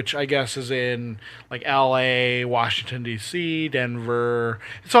Theaters, which I guess is in like LA, Washington D.C., Denver.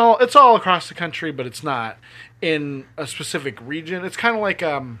 It's all across the country, but it's not in a specific region. It's kind of like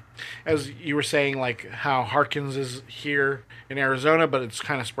as you were saying, like how Harkins is here in Arizona, but it's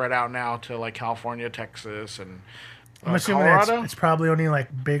kind of spread out now to like California, Texas, and I'm assuming it's probably only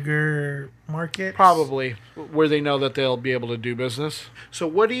like bigger markets. Probably where they know that they'll be able to do business. So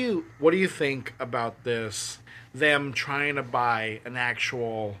what do you think about this? Them trying to buy an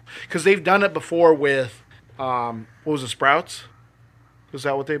actual, because they've done it before with what was it, Sprouts? Is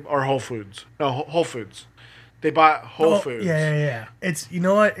that what they, or Whole Foods? No, Whole Foods. They bought Whole Foods. Yeah. It's, you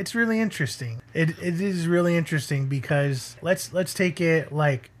know what? It's really interesting. It is really interesting because let's take it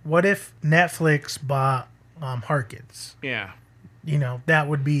like, what if Netflix bought Harkins? Yeah.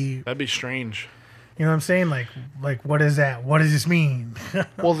 That'd be strange. You know what I'm saying? Like what is that? What does this mean?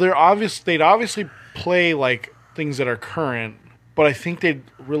 Well, they'd obviously play like things that are current, but I think they'd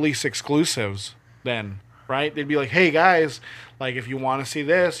release exclusives then, right? They'd be like, "Hey guys, like if you want to see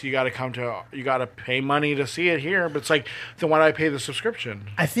this, you got to pay money to see it here." But it's like, then why do I pay the subscription?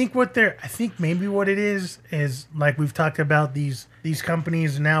 I think maybe what it is like we've talked about, these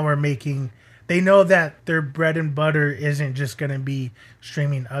companies now are making, they know that their bread and butter isn't just going to be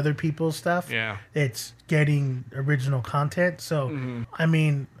streaming other people's stuff. Yeah. It's getting original content. So, I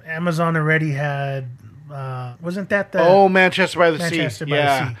mean, Amazon already had, wasn't that the... Manchester by the Sea. Manchester by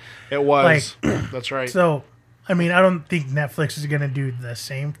yeah, the Sea. It was. That's right. So, I mean, I don't think Netflix is going to do the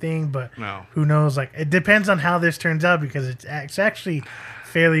same thing, but no. Who knows? Like, it depends on how this turns out, because it's actually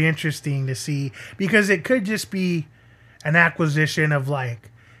fairly interesting to see, because it could just be an acquisition of like,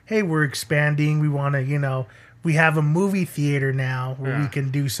 hey, we're expanding. We want to, we have a movie theater now where we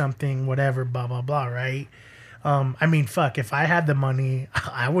can do something, whatever, blah, blah, blah, right? I mean, fuck, if I had the money,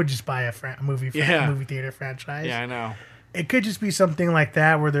 I would just buy a movie theater franchise. Yeah, I know. It could just be something like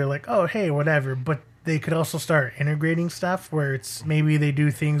that where they're like, oh, hey, whatever. But they could also start integrating stuff where it's, maybe they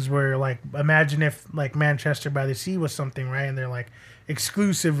do things where, like, imagine if, like, Manchester by the Sea was something, right? And they're like,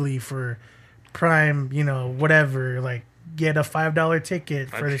 exclusively for Prime, whatever, like, get a $5 ticket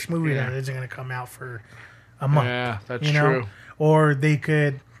for this movie that isn't going to come out for a month. Yeah, that's true. Or they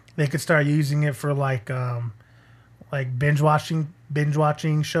could start using it for like binge watching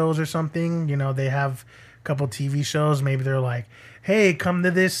shows or something. They have a couple TV shows. Maybe they're like, hey, come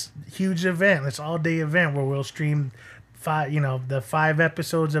to this huge event, this all day event where we'll stream the 5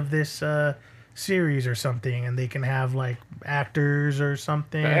 episodes of this series or something, and they can have like actors or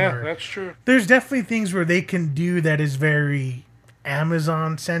something. Yeah, that's true. There's definitely things where they can do that is very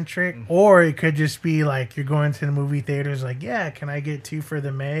Amazon centric, or it could just be like you're going to the movie theaters, like, yeah, can I get 2 for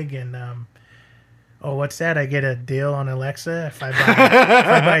the Meg, and oh, what's that? I get a deal on Alexa if I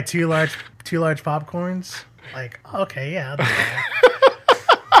buy two large popcorns. Like, okay, yeah, I'll do that.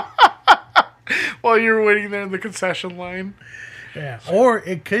 While you're waiting there in the concession line. Yeah. Or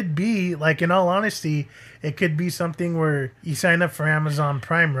it could be, like, in all honesty, it could be something where you sign up for Amazon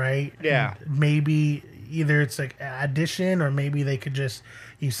Prime, right? Yeah. And maybe either it's like addition, or maybe they could just,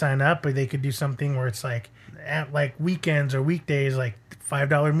 you sign up, or they could do something where it's like, at like weekends or weekdays, like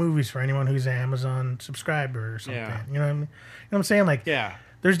 $5 movies for anyone who's an Amazon subscriber or something. Yeah. You know what I mean? You know what I'm saying? Like, Yeah.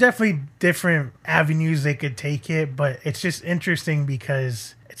 there's definitely different avenues they could take it, but it's just interesting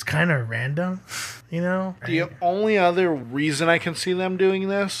because it's kind of random, you know? The only other reason I can see them doing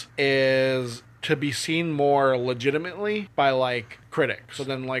this is to be seen more legitimately by, like, critics. So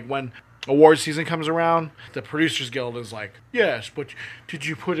then, like, when award season comes around, the Producers Guild is like, yes, but did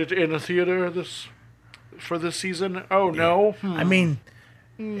you put it in a theater for this season? Oh, no? I mean,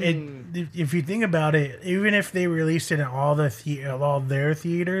 if you think about it, even if they released it in all their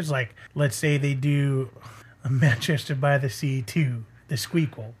theaters, like, let's say they do a Manchester by the Sea 2, the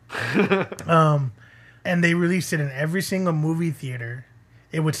Squeakquel, and they released it in every single movie theater,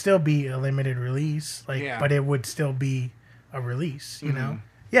 it would still be a limited release, like, but it would still be a release, you know?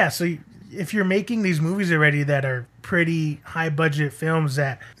 Yeah, so if you're making these movies already that are pretty high budget films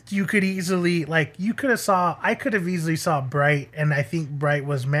that you could easily, like, I could have easily saw Bright, and I think Bright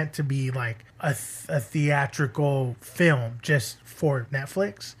was meant to be like a theatrical film just for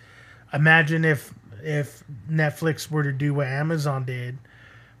Netflix. Imagine if Netflix were to do what Amazon did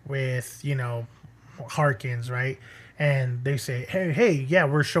with, you know, Harkins, right? And they say, hey, yeah,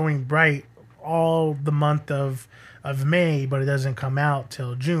 we're showing Bright all the month of May, but it doesn't come out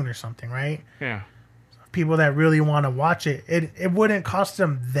till June or something, right? Yeah. People that really want to watch it, it wouldn't cost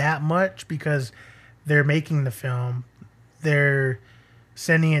them that much because they're making the film, they're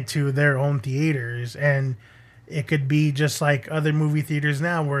sending it to their own theaters, and it could be just like other movie theaters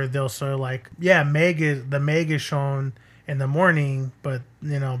now where they'll sort of like, yeah, Meg is shown in the morning, but,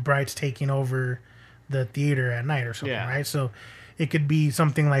 you know, Bright's taking over the theater at night or something, right? So it could be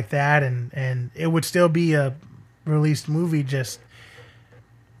something like that, and it would still be a released movie, just,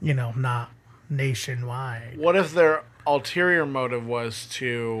 you know, not nationwide. What if their ulterior motive was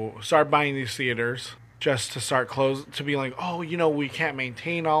to start buying these theaters just to start to be like, oh, you know, we can't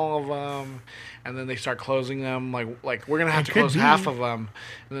maintain all of them, and then they start closing them, like we're gonna have to close half of them,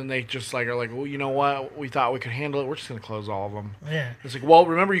 and then they just like are like, well, you know what, we thought we could handle it, we're just gonna close all of them. Yeah. It's like, well,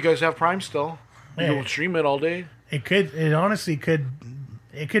 remember, you guys have Prime still. You Yeah. can stream it all day. It honestly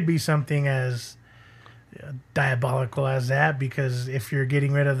could be something as diabolical as that, because if you're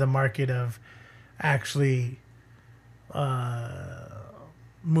getting rid of the market of actually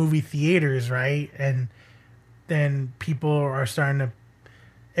movie theaters, right, and then people are starting to,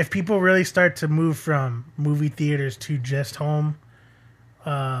 if people really start to move from movie theaters to just home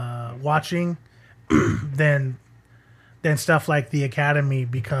watching, then stuff like the Academy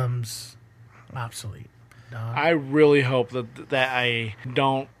becomes obsolete. I really hope that I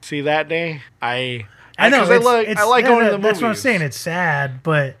don't see that day. I know, I like going to the movies. That's what I'm saying. It's sad,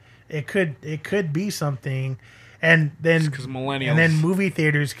 but it could be something, and then because millennials, and then movie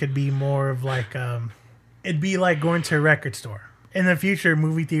theaters could be more of like it'd be like going to a record store. In the future,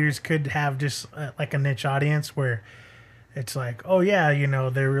 movie theaters could have just like a niche audience where it's like, oh yeah, you know,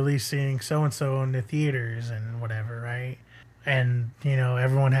 they're releasing so and so in the theaters and whatever, right? And, you know,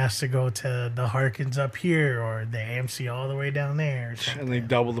 everyone has to go to the Harkins up here or the AMC all the way down there. Or something. And they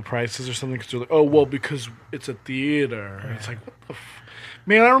double the prices or something because they're like, oh, well, because it's a theater. Yeah. It's like, what the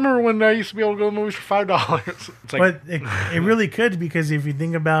man, I remember when I used to be able to go to movies for $5. It's like, but it really could, because if you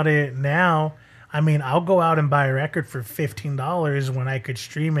think about it now, I mean, I'll go out and buy a record for $15 when I could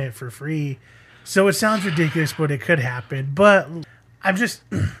stream it for free. So it sounds ridiculous, but it could happen. But it's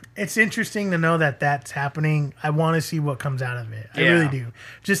interesting to know that that's happening. I want to see what comes out of it. I really do.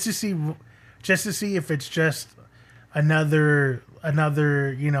 Just to see if it's just another,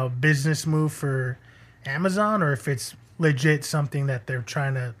 you know, business move for Amazon, or if it's legit something that they're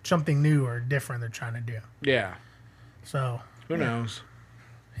something new or different they're trying to do. Yeah. So who knows?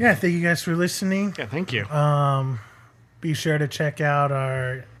 Yeah, thank you guys for listening. Yeah, thank you. Be sure to check out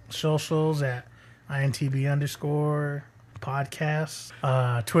our socials at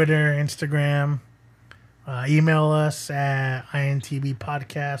INTB_podcast, Twitter, Instagram. Email us at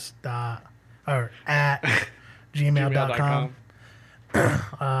intbpodcast at gmail.com.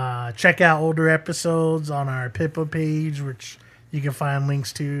 Check out older episodes on our Pippa page, which you can find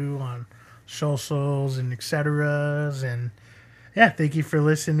links to on socials and etc. And yeah, thank you for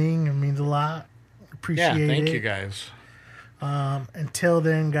listening. It means a lot. Appreciate it. Yeah, thank you guys. Until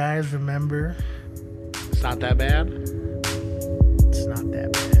then, guys, remember, It's not that bad. It's not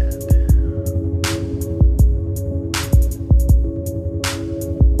that bad.